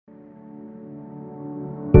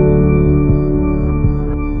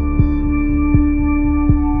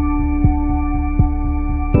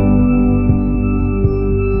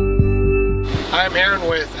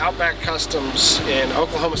with Outback Customs in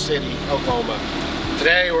Oklahoma City, Oklahoma.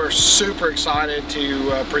 Today we're super excited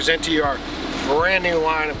to present to you our brand new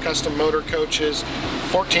line of custom motor coaches,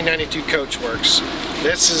 1492 Coachworks.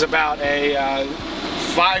 This is about a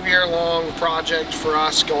 5-year long project for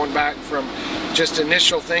us, going back from just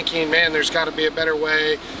initial thinking, man, there's got to be a better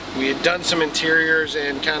way. We had done some interiors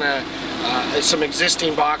and kind of some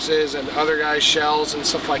existing boxes and other guys' shells and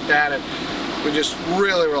stuff like that, and we just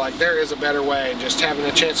really were like, there is a better way. And just having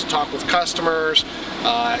a chance to talk with customers,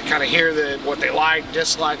 kind of hear what they like,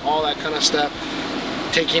 dislike, all that kind of stuff.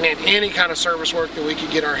 Taking in any kind of service work that we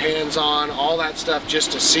could get our hands on, all that stuff,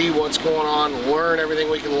 just to see what's going on, learn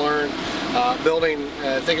everything we can learn. Building,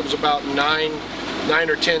 I think it was about 9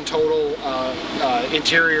 or 10 total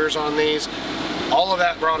interiors on these. All of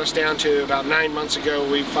that brought us down to about 9 months ago.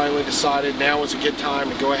 We finally decided now was a good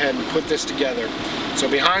time to go ahead and put this together. So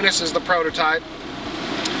behind us is the prototype,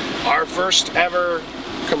 our first ever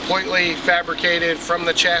completely fabricated from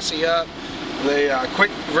the chassis up. The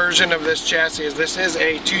quick version of this chassis is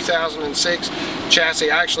a 2006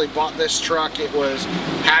 chassis. I actually bought this truck. It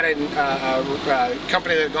had a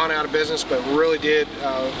company that had gone out of business, but really did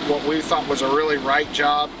what we thought was a really right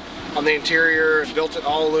job on the interior, and built it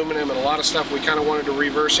all aluminum, and a lot of stuff we kind of wanted to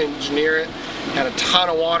reverse engineer it. Had a ton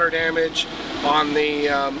of water damage on the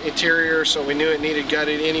interior, so we knew it needed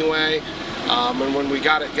gutted anyway. And when we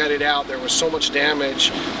got it gutted out, there was so much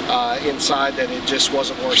damage inside that it just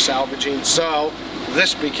wasn't worth salvaging. So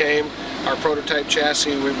this became our prototype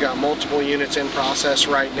chassis. We've got multiple units in process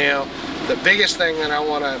right now. The biggest thing that I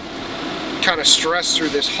want to kind of stress through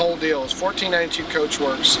this whole deal is 1492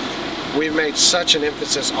 Coachworks. We've made such an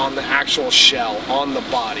emphasis on the actual shell, on the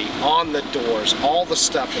body, on the doors, all the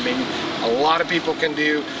stuff. I mean, a lot of people can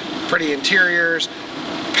do pretty interiors,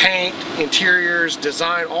 paint, interiors,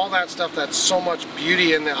 design, all that stuff. That's so much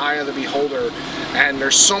beauty in the eye of the beholder, and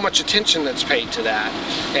there's so much attention that's paid to that.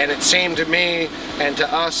 And it seemed to me and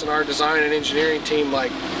to us and our design and engineering team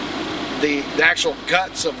like the actual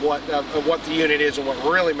guts of what the unit is and what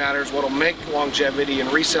really matters, what will make longevity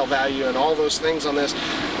and resale value and all those things on this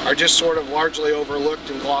are just sort of largely overlooked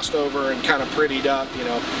and glossed over and kind of prettied up, you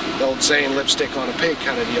know, the old saying, lipstick on a pig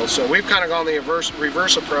kind of deal. So we've kind of gone the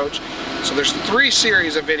reverse approach. So there's 3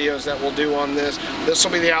 series of videos that we'll do on this. This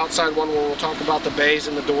will be the outside one where we'll talk about the bays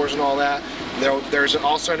and the doors and all that. There's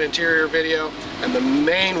also an interior video, and the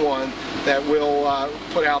main one that we'll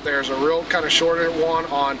put out there is a real kind of shorter one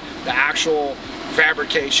on the actual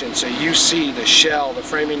fabrication. So you see the shell, the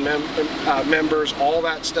framing members, all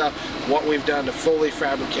that stuff, what we've done to fully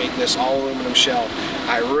fabricate this all aluminum shell.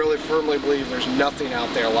 I really firmly believe there's nothing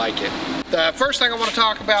out there like it. The first thing I want to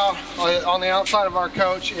talk about on the outside of our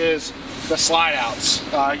coach is the slide outs.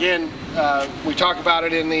 Again, we talk about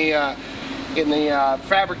it in the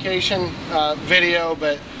fabrication video,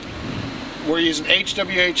 but we're using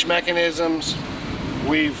HWH mechanisms.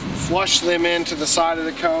 We've flushed them into the side of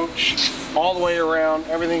the coach, all the way around.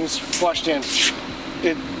 Everything's flushed in.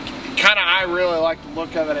 I really like the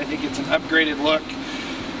look of it. I think it's an upgraded look.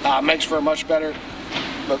 Makes for a much better.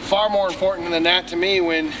 But far more important than that to me,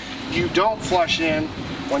 when you don't flush in,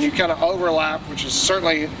 when you kind of overlap, which is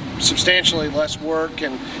certainly substantially less work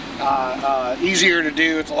and easier to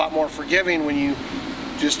do. It's a lot more forgiving when you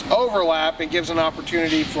just overlap. It gives an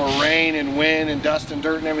opportunity for rain and wind and dust and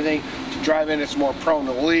dirt and everything to drive in. It's more prone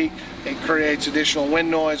to leak. It creates additional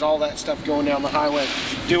wind noise, all that stuff going down the highway.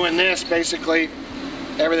 Doing this, basically,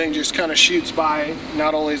 everything just kind of shoots by.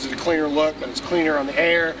 Not only is it a cleaner look, but it's cleaner on the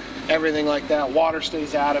air, everything like that. Water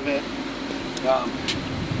stays out of it.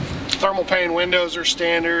 Thermal pane windows are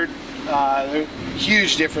standard.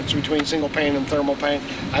 Huge difference between single pane and thermal pane.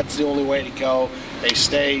 That's the only way to go. They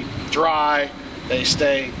stay dry. They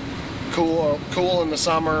stay cool in the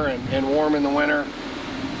summer and warm in the winter.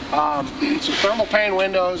 So thermal pane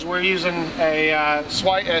windows, we're using a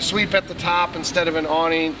sweep at the top instead of an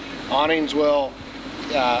awning. Awnings will,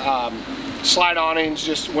 slide awnings,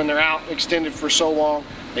 just when they're out extended for so long,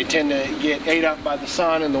 they tend to get ate up by the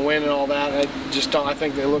sun and the wind and all that. I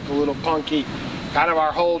think they look a little punky. Kind of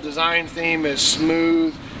our whole design theme is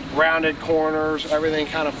smooth, rounded corners, everything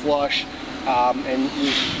kind of flush. And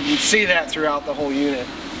you see that throughout the whole unit.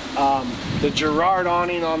 The Girard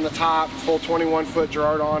awning on the top, full 21-foot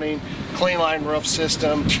Girard awning, clean line roof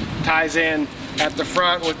system, ties in at the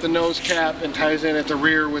front with the nose cap and ties in at the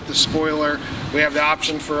rear with the spoiler. We have the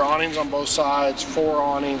option for awnings on both sides, 4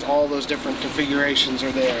 awnings, all those different configurations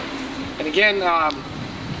are there. And again,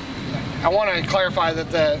 I want to clarify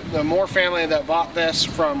that the Moore family that bought this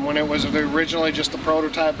from when it was originally just the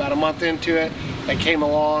prototype, about a month into it, they came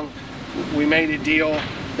along. We made a deal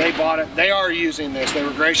they bought it. They are using this. They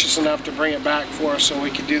were gracious enough to bring it back for us so we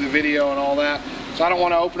could do the video and all that. So I don't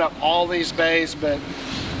want to open up all these bays, but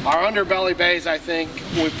our underbelly bays, I think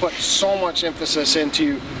we put so much emphasis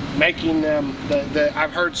into making them.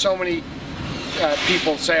 I've heard so many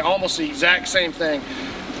people say almost the exact same thing.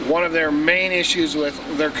 One of their main issues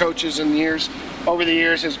with their coaches over the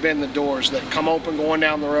years has been the doors that come open going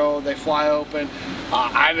down the road. They fly open.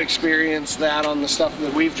 I've experienced that on the stuff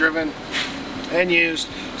that we've driven and used,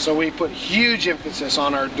 so we put huge emphasis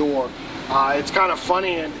on our door. It's kind of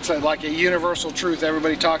funny, and it's like a universal truth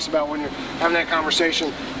everybody talks about when you're having that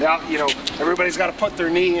conversation. You know, everybody's got to put their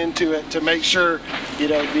knee into it to make sure, you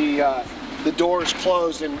know, the door is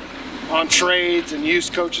closed. And on trades and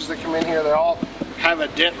used coaches that come in here, they all have a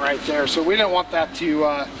dent right there. So we didn't want that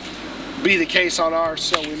to be the case on ours.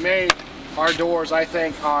 So we made our doors, I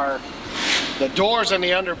think, the doors and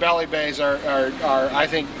the underbelly bays are I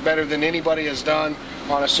think better than anybody has done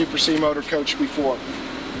on a Super C motor coach before.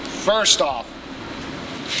 First off,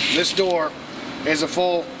 this door is a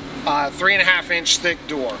full 3.5 inch thick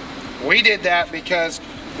door. We did that because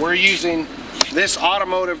we're using this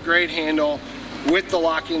automotive grade handle with the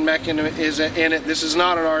locking mechanism in it. This is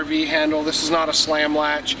not an RV handle. This is not a slam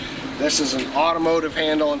latch. This is an automotive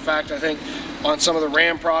handle. In fact, I think on some of the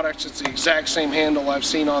Ram products, it's the exact same handle I've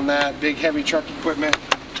seen on that. Big, heavy truck equipment.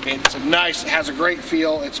 It's nice, it has a great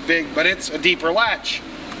feel. It's big, but it's a deeper latch.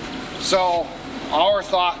 So our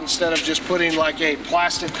thought, instead of just putting like a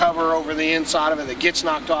plastic cover over the inside of it that gets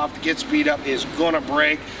knocked off, that gets beat up, is gonna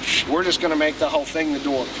break, we're just gonna make the whole thing the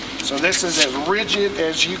door. So this is as rigid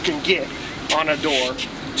as you can get on a door,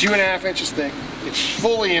 2.5 inches thick. It's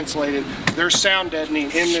fully insulated. There's sound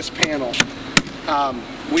deadening in this panel.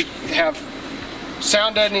 We have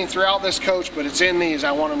sound deadening throughout this coach, but it's in these.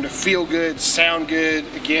 I want them to feel good, sound good.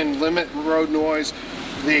 Again, limit road noise.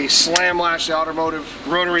 The slam latch, the automotive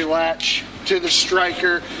rotary latch to the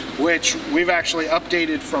striker, which we've actually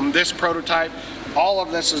updated from this prototype. All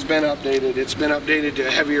of this has been updated. It's been updated to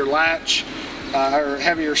a heavier latch, or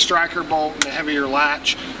heavier striker bolt and a heavier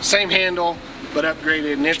latch. Same handle, but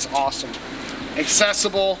upgraded, and it's awesome.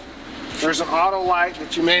 Accessible. There's an auto light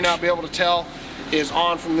that you may not be able to tell is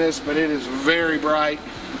on from this, but it is very bright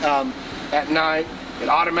at night. It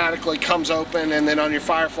automatically comes open, and then on your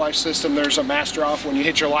Firefly system there's a master off. When you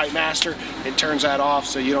hit your light master, it turns that off,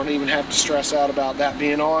 so you don't even have to stress out about that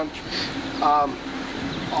being on.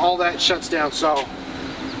 All that shuts down. So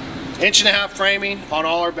 1.5 inch framing on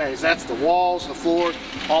all our bays. That's the walls, the floor,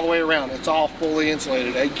 all the way around. It's all fully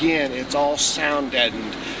insulated. Again, it's all sound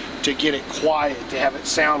deadened to get it quiet, to have it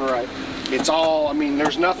sound right. It's all, I mean,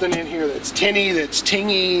 there's nothing in here that's tinny, that's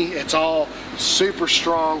tingy. It's all super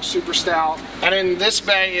strong, super stout. And in this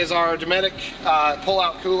bay is our Dometic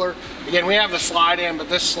pull-out cooler. Again, we have the slide in, but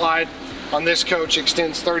this slide on this coach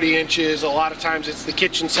extends 30 inches. A lot of times it's the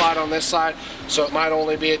kitchen slide on this side, so it might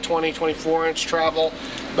only be a 20, 24 inch travel.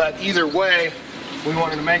 But either way, we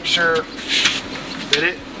wanted to make sure that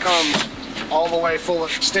it comes all the way full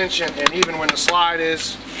extension, and even when the slide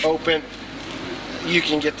is open, you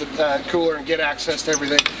can get the cooler and get access to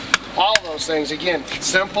everything. All those things, again,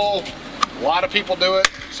 simple. A lot of people do it,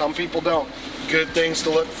 some people don't. Good things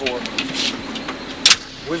to look for.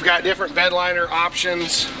 We've got different bed liner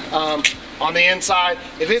options on the inside.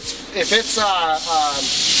 If it's a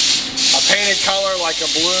painted color like a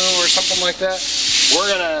blue or something like that, we're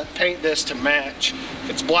gonna paint this to match.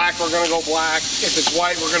 If it's black, we're gonna go black. If it's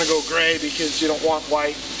white, we're gonna go gray, because you don't want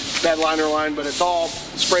white bed liner line, but it's all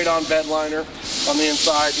sprayed on bed liner on the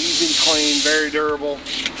inside. Easy to clean, very durable.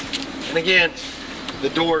 And again, the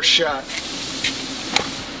door's shut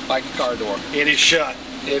like a car door. It is shut.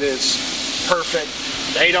 It is perfect.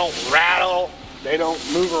 They don't rattle. They don't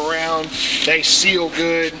move around. They seal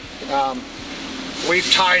good. We've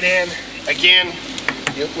tied in, again,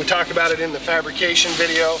 we talk about it in the fabrication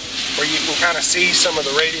video, where you can kind of see some of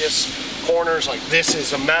the radius corners. Like, this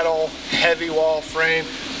is a metal heavy wall frame,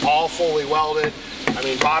 all fully welded. I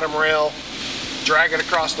mean, bottom rail, drag it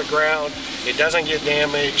across the ground. It doesn't get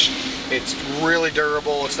damaged. It's really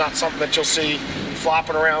durable. It's not something that you'll see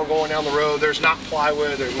flopping around going down the road. There's not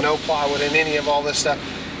plywood. There's no plywood in any of all this stuff.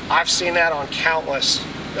 I've seen that on countless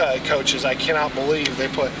coaches. I cannot believe they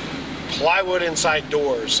put plywood inside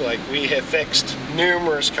doors. Like, we have fixed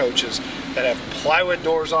numerous coaches that have plywood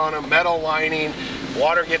doors on them, metal lining.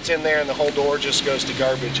 Water gets in there and the whole door just goes to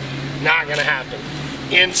garbage. Not gonna happen.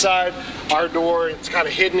 Inside our door, it's kind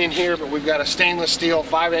of hidden in here, but we've got a stainless steel,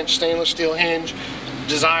 5-inch stainless steel hinge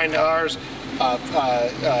designed ours.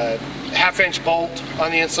 1/2-inch bolt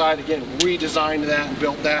on the inside. Again, we designed that and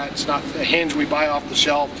built that. It's not a hinge we buy off the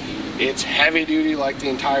shelf. It's heavy duty like the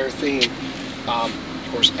entire theme.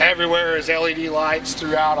 Of course, everywhere is LED lights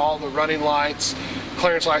throughout, all the running lights,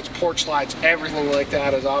 clearance lights, porch lights, everything like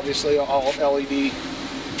that is obviously all LED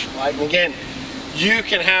light. And again, you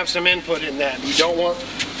can have some input in that. If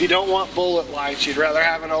you don't want bullet lights, you'd rather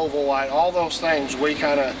have an oval light, all those things we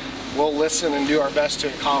kind of will listen and do our best to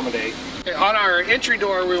accommodate. Okay, on our entry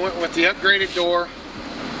door, we went with the upgraded door,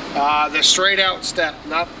 the straight out step,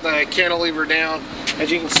 not the cantilever down.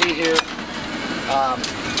 As you can see here, I'm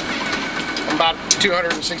about a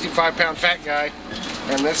 265-pound fat guy,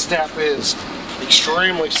 and this step is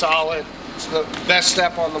extremely solid. It's the best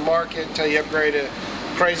step on the market until you upgrade to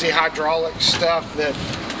crazy hydraulic stuff that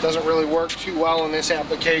doesn't really work too well in this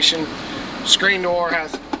application. Screen door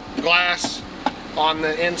has glass on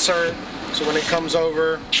the insert, so when it comes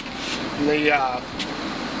over, the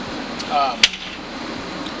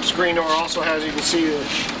screen door also has, you can see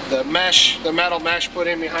the mesh, the metal mesh put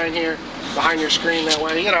in behind here, behind your screen. That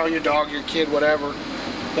way, you know, your dog, your kid, whatever,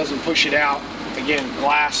 doesn't push it out. Again,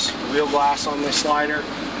 glass, real glass on this slider,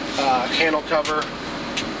 handle cover,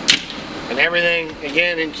 and everything,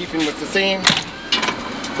 again, in keeping with the theme,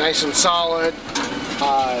 nice and solid.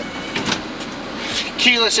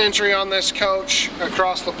 Keyless entry on this coach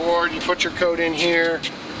across the board. You put your code in here,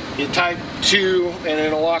 you type 2 and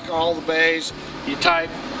it'll lock all the bays. You type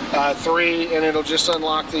 3 and it'll just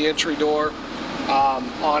unlock the entry door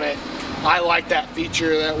on it. I like that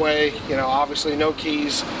feature. That way, you know, obviously no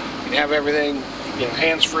keys. You can have everything, you know,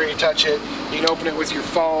 hands-free, touch it. You can open it with your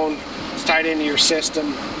phone. It's tied into your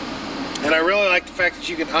system. And I really like the fact that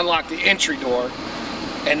you can unlock the entry door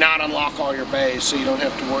and not unlock all your bays, so you don't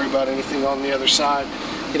have to worry about anything on the other side.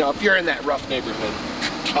 You know, if you're in that rough neighborhood.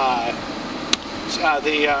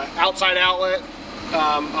 The outside outlet,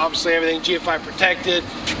 obviously everything GFI protected.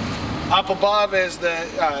 Up above is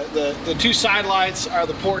the 2 side lights are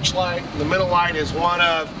the porch light. The middle light is one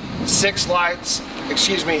of 8 lights.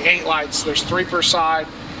 There's 3 per side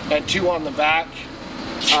and 2 on the back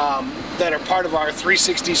that are part of our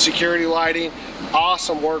 360 security lighting.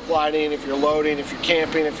 Awesome work lighting if you're loading, if you're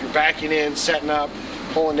camping, if you're backing in, setting up,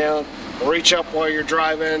 pulling down. Reach up while you're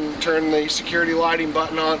driving, turn the security lighting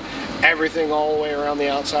button on. Everything all the way around the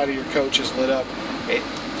outside of your coach is lit up.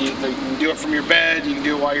 You can do it from your bed, you can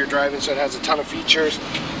do it while you're driving, so it has a ton of features.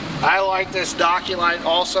 I like this docky light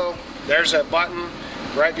also. There's a button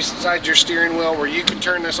right beside your steering wheel where you can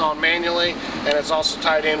turn this on manually, and it's also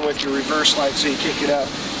tied in with your reverse light, so you kick it up.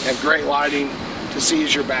 Have great lighting to see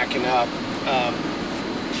as you're backing up.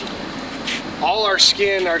 All our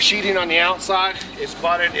skin, our sheeting on the outside is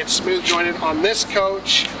butted. It's smooth jointed on this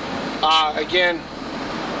coach. Again,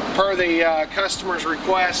 per the customer's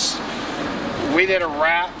request, we did a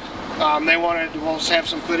wrap. They wanted, we'll have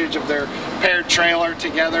some footage of their paired trailer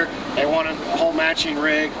together. They wanted a whole matching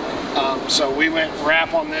rig. So we went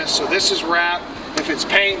wrap on this. So this is wrap. If it's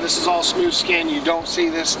paint, this is all smooth skin. You don't see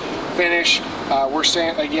this finish. We're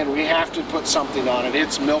saying, again, we have to put something on it.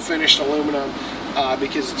 It's mill finished aluminum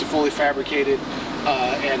because it's a fully fabricated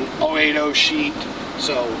and 080 sheet.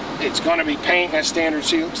 So it's going to be paint as standard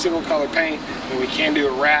single color paint, and we can do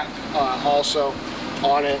a wrap also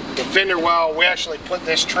on it. The fender well, we actually put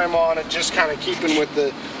this trim on it, just kind of keeping with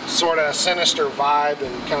the sort of sinister vibe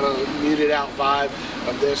and kind of muted out vibe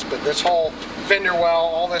of this. But this whole fender well,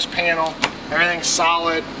 all this panel, everything's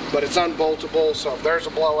solid, but it's unboltable. So if there's a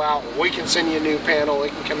blowout, we can send you a new panel. It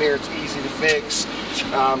can come here. It's easy to fix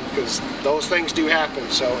because those things do happen.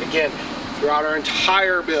 So again, throughout our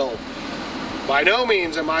entire build, by no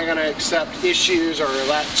means am I going to accept issues or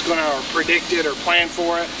that's going to predict it or plan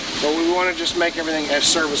for it, but we want to just make everything as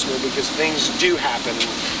serviceable because things do happen.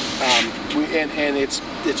 And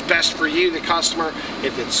it's best for you, the customer,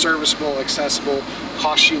 if it's serviceable, accessible,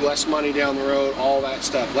 costs you less money down the road, all that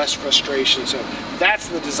stuff, less frustration. So that's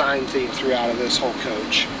the design theme throughout of this whole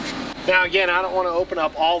coach. Now again, I don't want to open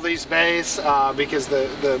up all these bays because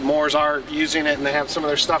the Moors are using it and they have some of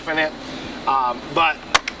their stuff in it. But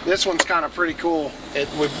this one's kind of pretty cool.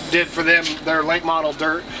 We did for them, their late model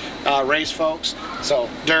dirt race folks. So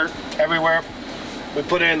dirt everywhere. We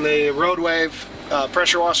put in the Road Wave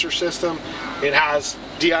pressure washer system. It has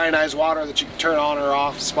deionized water that you can turn on or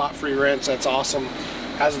off, spot free rinse. That's awesome.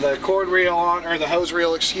 Has the cord reel on, or the hose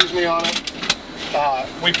reel, excuse me, on it.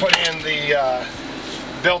 We put in the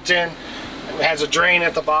built-in. It has a drain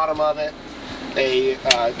at the bottom of it, a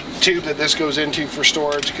tube that this goes into for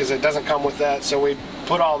storage because it doesn't come with that. So we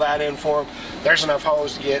put all that in for them. There's enough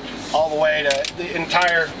hose to get all the way to the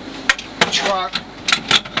entire truck.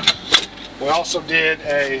 We also did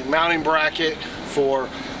a mounting bracket for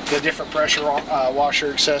the different pressure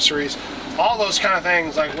washer accessories, all those kind of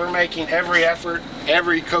things. Like, we're making every effort.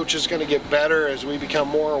 Every coach is going to get better as we become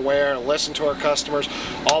more aware and listen to our customers,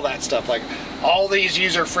 all that stuff. Like, all these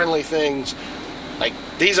user-friendly things, like,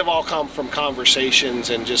 these have all come from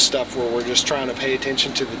conversations and just stuff where we're just trying to pay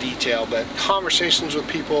attention to the detail. But conversations with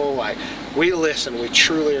people, like, we listen. We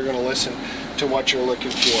truly are going to listen to what you're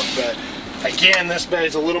looking for. But again, this bay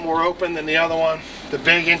is a little more open than the other one. The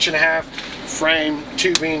big 1.5 inch frame,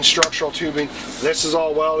 tubing, structural tubing. This is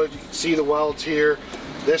all welded. You can see the welds here.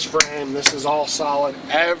 This frame, this is all solid.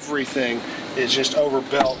 Everything is just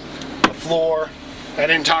overbuilt. The floor, I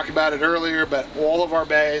didn't talk about it earlier, but all of our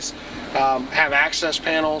bays have access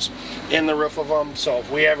panels in the roof of them. So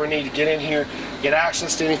if we ever need to get in here, get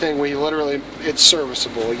access to anything, we literally, it's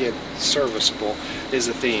serviceable. Again, serviceable is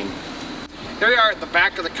the theme. Here we are at the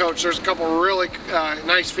back of the coach. There's a couple really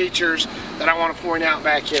nice features that I want to point out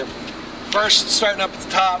back here. First, starting up at the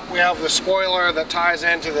top, we have the spoiler that ties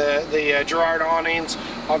into the Girard awnings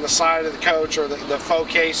on the side of the coach, or the faux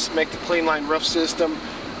case, make the clean line roof system.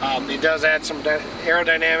 It does add some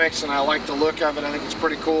aerodynamics, and I like the look of it. I think it's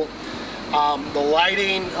pretty cool. The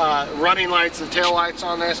lighting, running lights, the tail lights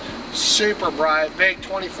on this, super bright, big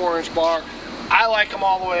 24-inch bar. I like them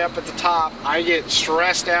all the way up at the top. I get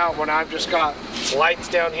stressed out when I've just got lights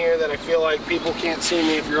down here that I feel like people can't see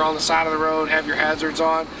me. If you're on the side of the road, have your hazards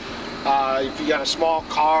on. If you got a small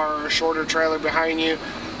car or a shorter trailer behind you,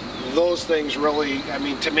 those things really, I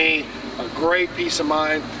mean, to me, a great peace of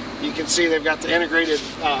mind. You can see they've got the integrated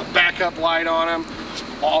backup light on them.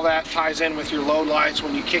 All that ties in with your load lights.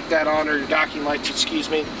 When you kick that on, or your docking lights, excuse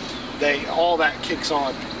me, all that kicks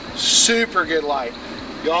on. Super good light.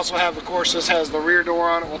 You also have, of course, this has the rear door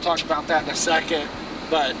on it. We'll talk about that in a second.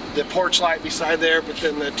 But the porch light beside there, but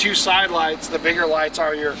then the two side lights, the bigger lights,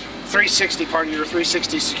 are your 360 part of your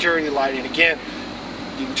 360 security lighting. Again,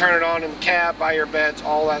 you can turn it on in the cab, by your beds,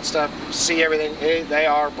 all that stuff. See everything. They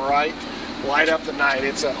are bright. Light up the night.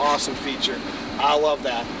 It's an awesome feature. I love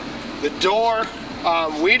that. The door,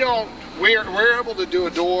 we're able to do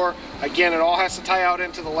a door. Again, it all has to tie out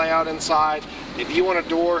into the layout inside. If you want a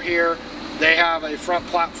door here, they have a front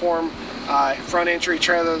platform, front entry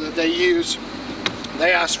trailer that they use.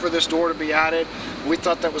 They asked for this door to be added. We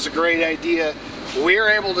thought that was a great idea. We're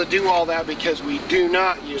able to do all that because we do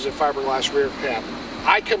not use a fiberglass rear cap.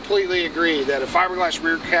 I completely agree that a fiberglass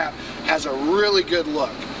rear cap has a really good look.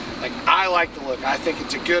 Like, I like the look. I think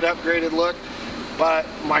it's a good upgraded look. But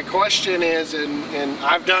my question is, and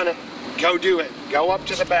I've done it, go do it. Go up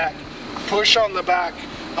to the back, push on the back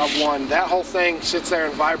of one. That whole thing sits there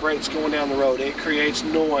and vibrates going down the road. It creates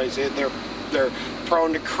noise. They're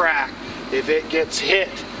prone to crack. If it gets hit,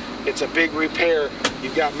 it's a big repair.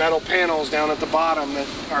 You've got metal panels down at the bottom that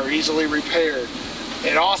are easily repaired.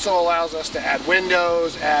 It also allows us to add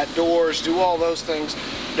windows, add doors, do all those things,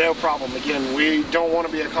 no problem. Again, we don't want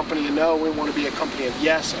to be a company of no, we want to be a company of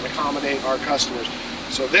yes and accommodate our customers.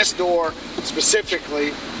 So this door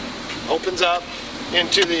specifically opens up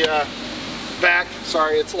into the back.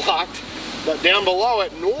 Sorry, it's locked. But down below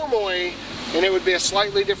it, normally, and it would be a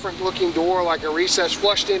slightly different looking door, like a recessed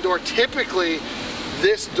flushed-in door. Typically,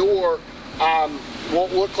 this door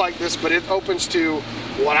won't look like this, but it opens to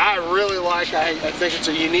what I really like. I think it's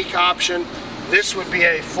a unique option. This would be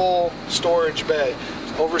a full storage bay.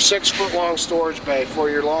 Over 6 foot long storage bay for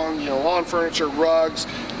your lawn furniture, rugs,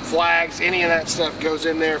 flags, any of that stuff goes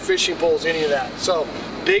in there, fishing poles, any of that. So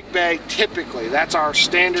big bay, typically, that's our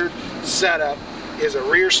standard setup, is a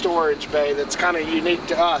rear storage bay that's kind of unique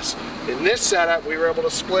to us. In this setup, we were able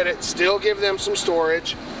to split it, still give them some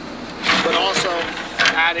storage, but also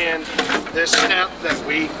add in this step that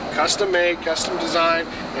we custom made, custom designed,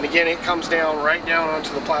 and again, it comes down right down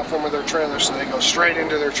onto the platform of their trailer, so they go straight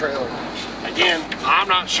into their trailer. Again, I'm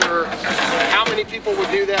not sure how many people would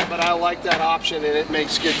do that, but I like that option, and it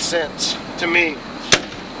makes good sense to me.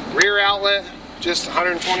 Rear outlet, just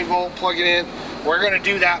 120 volt, plug it in. We're going to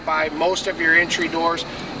do that by most of your entry doors,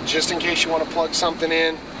 just in case you want to plug something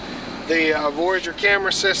in. The Voyager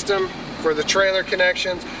camera system for the trailer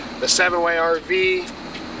connections, the 7-way RV,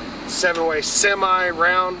 7-way semi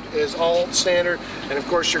round is all standard, and of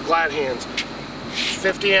course your glad hands.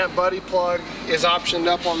 50 amp buddy plug is optioned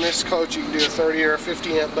up on this coach. You can do a 30 or a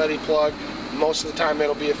 50 amp buddy plug. Most of the time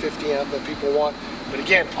it'll be a 50 amp that people want. But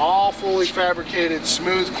again, all fully fabricated,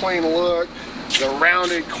 smooth, clean look. The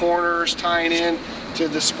rounded corners tying in to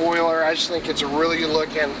the spoiler. I just think it's a really good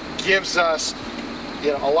look and gives us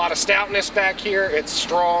a lot of stoutness back here. It's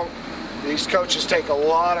strong. These coaches take a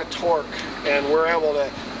lot of torque, and we're able to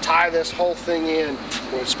tie this whole thing in,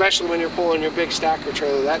 especially when you're pulling your big stacker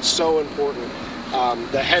trailer. That's so important.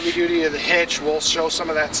 The heavy duty of the hitch, we'll show some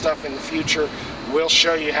of that stuff in the future. We'll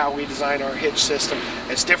show you how we design our hitch system.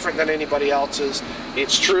 It's different than anybody else's.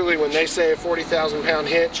 It's truly, when they say a 40,000 pound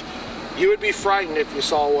hitch, you would be frightened if you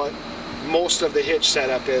saw what most of the hitch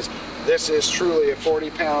setup is. This is truly a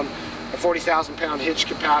 40,000 pound hitch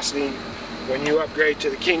capacity. When you upgrade to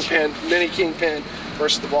the Kingpin, mini Kingpin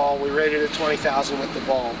versus the ball, we rated at 20,000 with the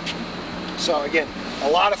ball. So again, a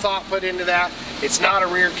lot of thought put into that. It's not a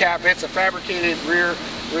rear cap, it's a fabricated rear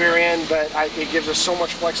end, but it gives us so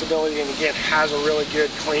much flexibility, and again, has a really good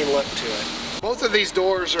clean look to it. Both of these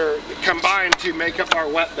doors are combined to make up our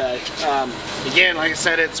wet bay. Again, like I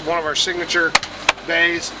said, it's one of our signature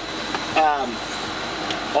bays.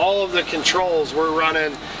 All of the controls, we're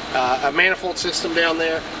running a manifold system down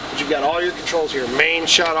there, but you've got all your controls here, main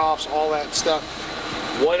shutoffs, all that stuff,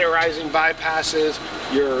 winterizing bypasses,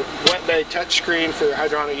 your wet bay touchscreen for your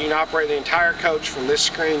hydronic. You can operate the entire coach from this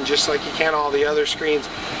screen just like you can all the other screens.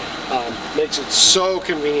 Makes it so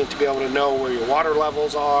convenient to be able to know where your water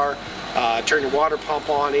levels are, turn your water pump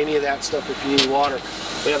on, any of that stuff if you need water.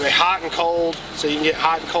 We have a hot and cold, so you can get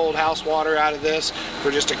hot and cold house water out of this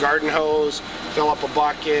for just a garden hose, fill up a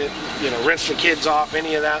bucket, you know, rinse the kids off,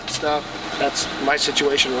 any of that stuff. That's my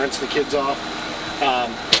situation, rinse the kids off.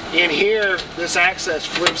 In here, this access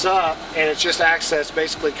flips up, and it's just access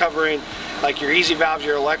basically covering like your easy valves,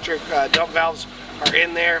 your electric dump valves are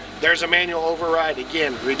in there. There's a manual override.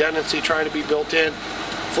 Again, redundancy trying to be built in.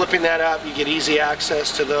 Flipping that up, you get easy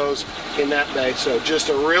access to those in that bay. So just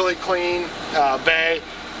a really clean bay.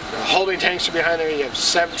 Holding tanks are behind there. You have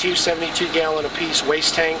 72 gallon apiece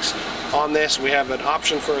waste tanks on this. We have an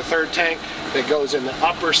option for a third tank that goes in the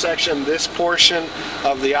upper section, this portion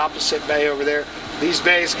of the opposite bay over there. These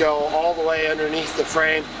bays go all the way underneath the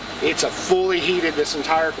frame. It's a fully heated, this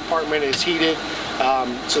entire compartment is heated,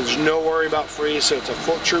 so there's no worry about freeze, so it's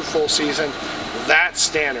a true full season. That's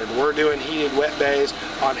standard. We're doing heated wet bays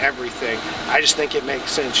on everything. I just think it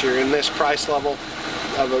makes sense. You're in this price level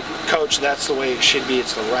of a coach, that's the way it should be.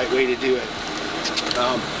 It's the right way to do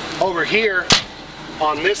it. Over here,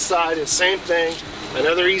 on this side, is the same thing.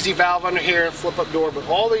 Another easy valve under here, flip up door, but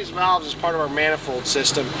all these valves is part of our manifold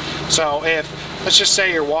system. So if, let's just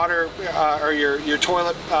say your water or your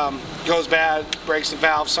toilet goes bad, breaks the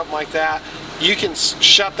valve, something like that, you can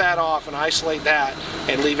shut that off and isolate that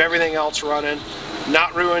and leave everything else running,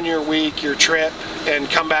 not ruin your week, your trip, and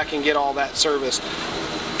come back and get all that service.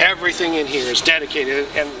 Everything in here is dedicated,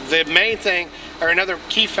 and the main thing, or another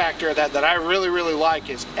key factor of that I really, really like,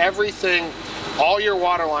 is everything, all your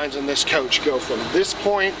water lines in this coach go from this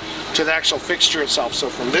point to the actual fixture itself. So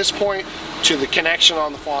from this point to the connection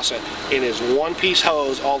on the faucet, it is one piece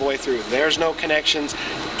hose all the way through. There's no connections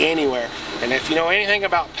anywhere. And if you know anything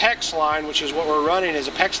about PEX line, which is what we're running as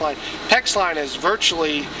a PEX line is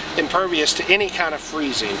virtually impervious to any kind of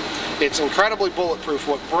freezing. It's incredibly bulletproof.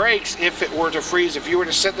 What breaks if it were to freeze, if you were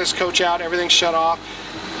to set this coach out, everything's shut off,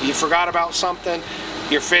 you forgot about something,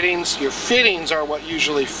 your fittings are what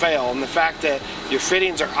usually fail, and the fact that your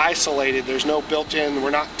fittings are isolated, there's no built-in, we're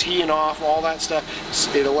not teeing off, all that stuff,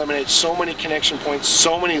 it eliminates so many connection points,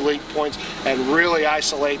 so many leak points, and really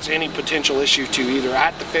isolates any potential issue to either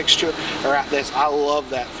at the fixture or at this. I love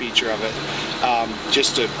that feature of it.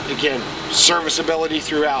 Just to, again, serviceability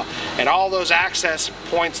throughout, and all those access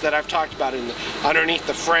points that I've talked about underneath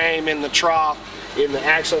the frame, in the trough, in the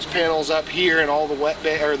access panels up here, and all the wet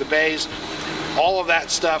bay or the bays. All of that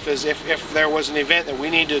stuff is if there was an event that we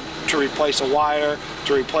needed to replace a wire,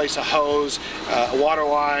 to replace a hose, a water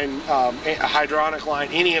line, a hydronic line,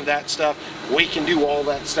 any of that stuff, we can do all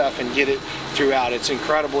that stuff and get it throughout. It's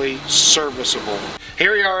incredibly serviceable.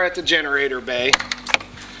 Here we are at the generator bay.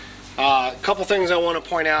 A couple things I want to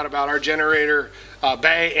point out about our generator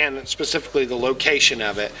bay, and specifically the location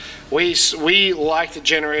of it. We like the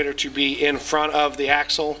generator to be in front of the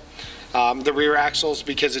axle, the rear axles,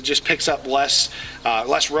 because it just picks up less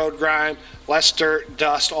road grime, less dirt,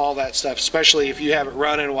 dust, all that stuff, especially if you have it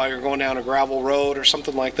running while you're going down a gravel road or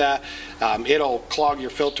something like that. It'll clog your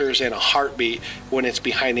filters in a heartbeat when it's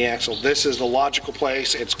behind the axle. This is the logical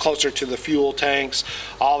place. It's closer to the fuel tanks,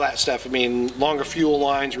 all that stuff. I mean, longer fuel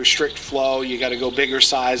lines restrict flow. You got to go bigger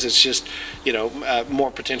size. It's just, you know,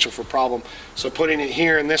 more potential for problem. So putting it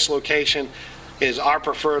here in this location is our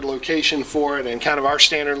preferred location for it, and kind of our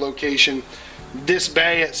standard location. This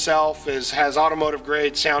bay itself has automotive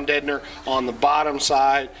grade sound deadener on the bottom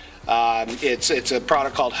side. It's a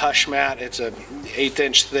product called Hush Mat. It's a 1/8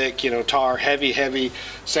 inch thick, you know, tar, heavy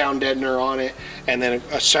sound deadener on it, and then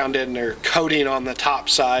a sound deadener coating on the top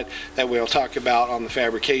side that we'll talk about on the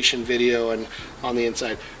fabrication video and on the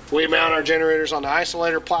inside. We mount our generators on the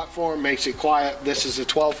isolator platform, makes it quiet. This is a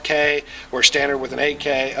 12K. We're standard with an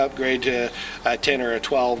 8K. Upgrade to a 10 or a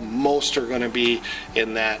 12. Most are going to be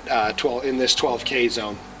in that in this 12K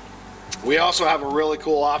zone. We also have a really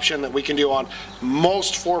cool option that we can do on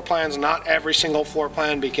most floor plans, not every single floor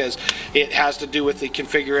plan because it has to do with the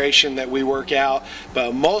configuration that we work out,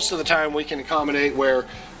 but most of the time we can accommodate where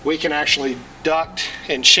we can actually duct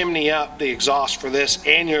and chimney up the exhaust for this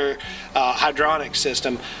and your hydronic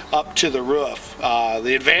system up to the roof.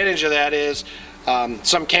 The advantage of that is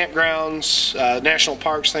some campgrounds, national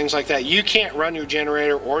parks, things like that, you can't run your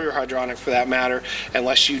generator or your hydronic for that matter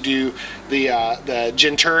unless you do the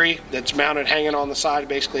Genturi that's mounted hanging on the side.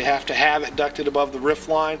 Basically have to have it ducted above the roof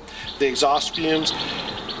line, the exhaust fumes.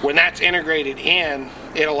 When that's integrated in,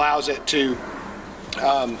 it allows it to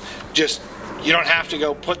you don't have to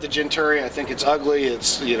go put the Genturi. I think it's ugly.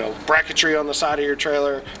 It's, you know, bracketry on the side of your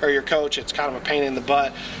trailer or your coach. It's kind of a pain in the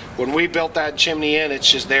butt. When we built that chimney in, it's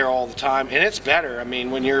just there all the time, and it's better. I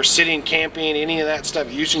mean, when you're sitting camping, any of that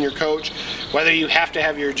stuff, using your coach, whether you have to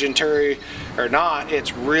have your Genturi or not,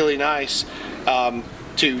 it's really nice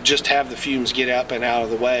to just have the fumes get up and out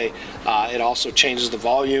of the way. It also changes the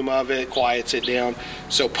volume of it, quiets it down.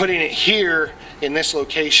 So putting it here in this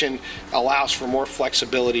location allows for more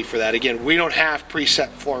flexibility for that. Again, we don't have preset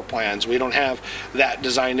floor plans. We don't have that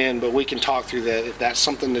designed in, but we can talk through that. If that's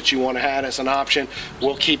something that you want to have as an option,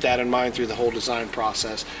 we'll keep that in mind through the whole design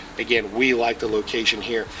process. Again, we like the location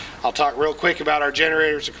here. I'll talk real quick about our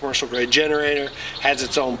generator. It's a commercial grade generator, has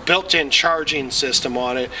its own built-in charging system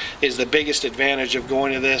on it, is the biggest advantage of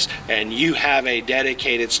going to this, and you have a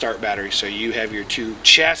dedicated start battery. So you have your two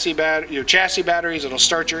chassis batteries that'll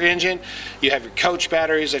start your engine, you have your coach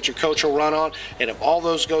batteries that your coach will run on, and if all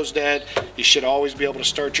those goes dead, you should always be able to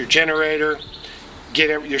start your generator,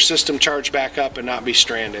 get your system charged back up, and not be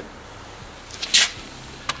stranded.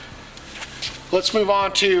 Let's move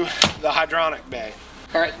on to the hydronic bay.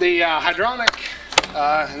 All right, the hydronic,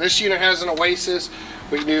 this unit has an Oasis.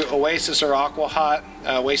 We can do Oasis or Aqua Hot.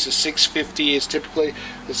 Oasis 650 is typically,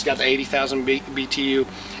 this has got the 80,000 BTU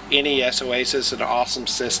NES Oasis, an awesome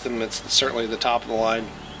system. It's certainly the top of the line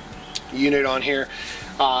unit on here,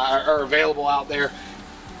 are available out there.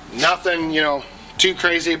 Nothing, you know, too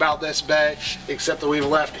crazy about this bay, except that we've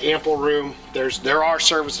left ample room. There are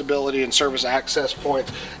serviceability and service access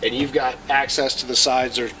points, and you've got access to the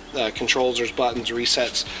sides. There's controls, there's buttons,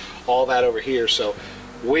 resets, all that over here. So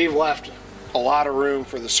we've left a lot of room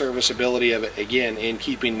for the serviceability of it. Again, in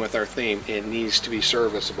keeping with our theme, it needs to be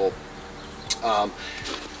serviceable. I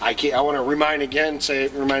want to remind again,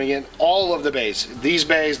 all of the bays, these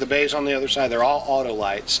bays, the bays on the other side, they're all auto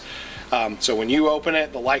lights. So when you open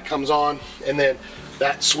it, the light comes on, and then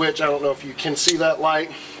that switch, I don't know if you can see that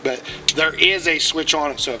light, but there is a switch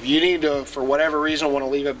on it. So if you need to, for whatever reason, want to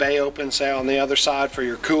leave a bay open, say on the other side for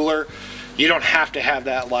your cooler, you don't have to have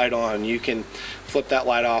that light on. You can flip that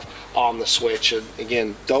light off on the switch. And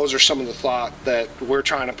again, those are some of the thought that we're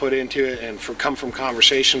trying to put into it, and come from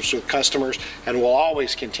conversations with customers, and we'll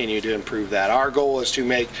always continue to improve that. Our goal is to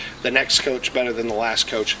make the next coach better than the last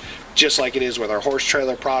coach, just like it is with our horse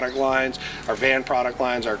trailer product lines, our van product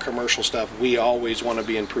lines, our commercial stuff. We always want to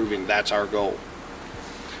be improving. That's our goal.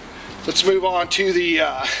 Let's move on to the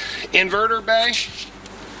inverter bay.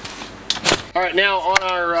 All right, now on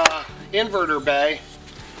our inverter bay,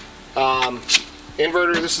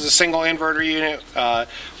 this is a single inverter unit.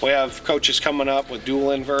 We have coaches coming up with dual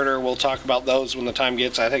inverter. We'll talk about those when the time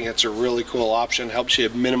gets. I think it's a really cool option. Helps you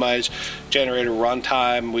minimize generator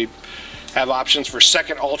runtime. We have options for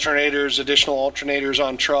second alternators, additional alternators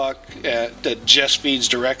on truck that just feeds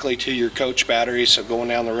directly to your coach battery. So going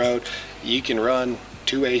down the road, you can run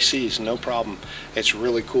 2 ACs, no problem. It's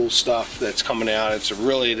really cool stuff that's coming out. It's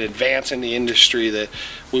really an advance in the industry that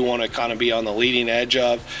we want to kind of be on the leading edge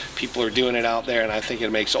of. People are doing it out there, and I think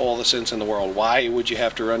it makes all the sense in the world. Why would you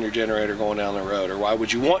have to run your generator going down the road, or why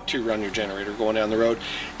would you want to run your generator going down the road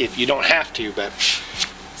if you don't have to? But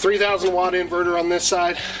 3,000 watt inverter on this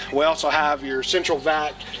side. We also have your central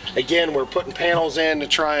vac. Again, we're putting panels in to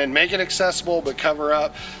try and make it accessible but cover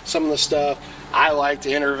up some of the stuff. I like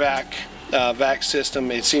the inner vac system.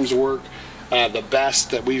 It seems to work the best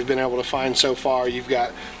that we've been able to find so far. You've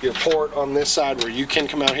got your port on this side where you can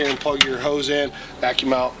come out here and plug your hose in,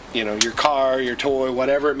 vacuum out, you know, your car, your toy,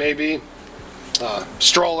 whatever it may be.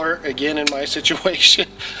 Stroller, again in my situation,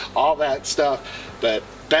 all that stuff. But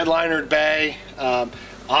bed linered bay,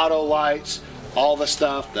 auto lights, all the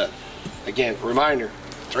stuff that, again, reminder,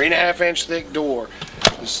 3.5 inch thick door.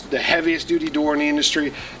 It's the heaviest duty door in the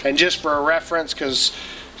industry. And just for a reference, because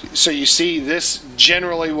So you see this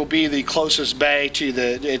generally will be the closest bay to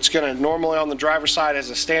it's going to normally on the driver's side as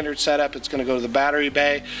a standard setup, it's going to go to the battery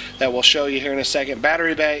bay that we'll show you here in a second.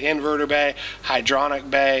 Battery bay, inverter bay, hydronic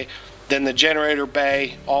bay, then the generator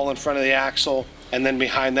bay all in front of the axle, and then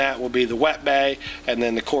behind that will be the wet bay, and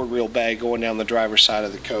then the cord reel bay going down the driver's side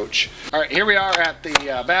of the coach. Alright, here we are at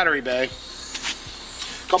the battery bay.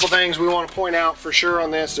 Couple things we want to point out for sure on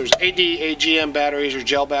this. There's AD, AGM batteries or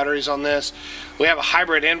gel batteries on this. We have a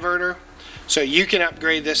hybrid inverter, so you can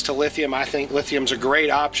upgrade this to lithium. I think lithium's a great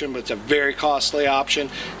option, but it's a very costly option.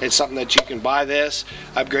 It's something that you can buy this,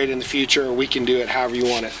 upgrade in the future, or we can do it however you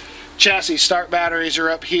want it. Chassis start batteries are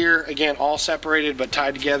up here, again all separated but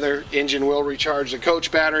tied together. Engine will recharge the coach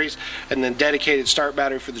batteries, and then dedicated start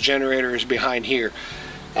battery for the generator is behind here.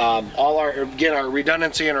 Our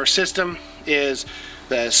redundancy in our system is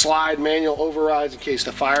the slide manual overrides in case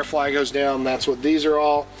the Firefly goes down. That's what these are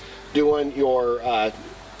all doing. Your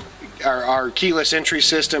our keyless entry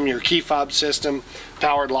system, your key fob system,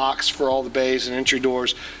 powered locks for all the bays and entry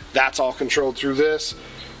doors, that's all controlled through this.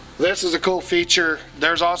 This is a cool feature.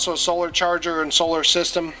 There's also a solar charger and solar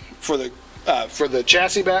system for the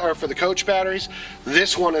chassis or for the coach batteries.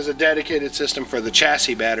 This one is a dedicated system for the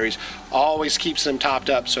chassis batteries. Always keeps them topped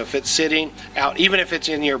up, so if it's sitting out, even if it's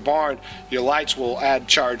in your barn, your lights will add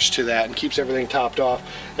charge to that and keeps everything topped off.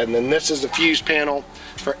 And then this is the fuse panel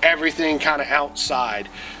for everything kind of outside,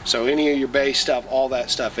 so any of your bay stuff, all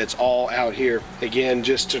that stuff, it's all out here, again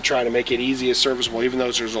just to try to make it easy as serviceable. Even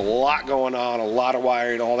though there's a lot going on, a lot of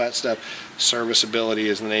wiring, all that stuff, serviceability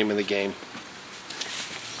is the name of the game.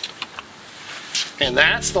 And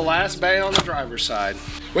that's the last bay on the driver's side.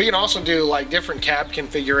 We can also do like different cab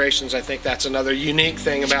configurations. I think that's another unique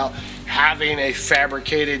thing about having a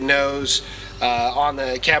fabricated nose on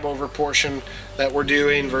the cab over portion that we're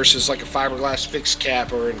doing versus like a fiberglass fixed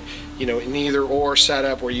cap, or an either or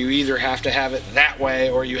setup where you either have to have it that way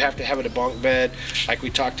or you have to have it a bunk bed like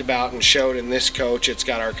we talked about and showed in this coach. It's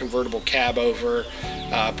got our convertible cab over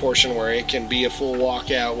portion where it can be a full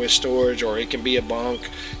walkout with storage, or it can be a bunk,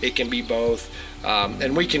 it can be both.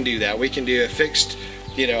 And we can do that. We can do a fixed,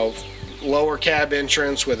 lower cab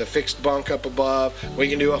entrance with a fixed bunk up above. We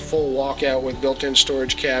can do a full walkout with built-in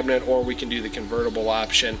storage cabinet, or we can do the convertible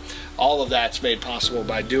option. All of that's made possible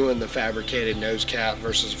by doing the fabricated nose cap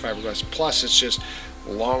versus fiberglass. Plus, it's just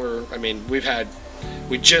longer. I mean, we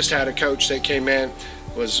just had a coach that came in.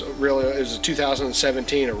 It was a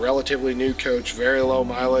 2017, a relatively new coach, very low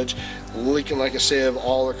mileage, leaking like a sieve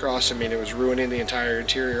all across. I mean, it was ruining the entire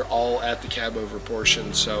interior, all at the cab over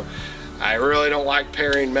portion. So I really don't like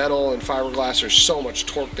pairing metal and fiberglass. There's so much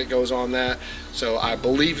torque that goes on that. So I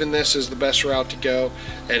believe in this as the best route to go,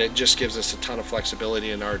 and it just gives us a ton of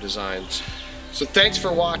flexibility in our designs. So thanks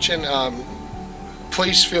for watching.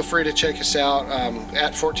 Please feel free to check us out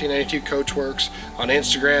at 1492 Coachworks on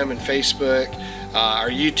Instagram and Facebook, our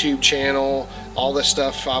YouTube channel, all this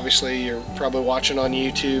stuff. Obviously, you're probably watching on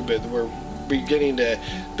YouTube, but we're beginning to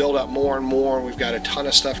build up more and more. We've got a ton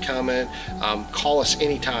of stuff coming. Call us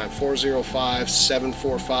anytime.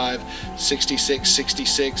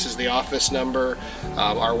 405-745-6666 is the office number.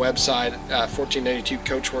 Our website,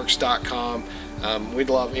 1492coachworks.com. We'd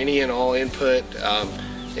love any and all input.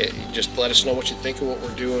 Just let us know what you think of what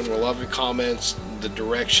we're doing. We'll love your comments, the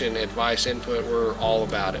direction, advice, input. We're all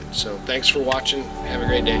about it. So thanks for watching. Have a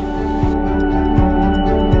great day.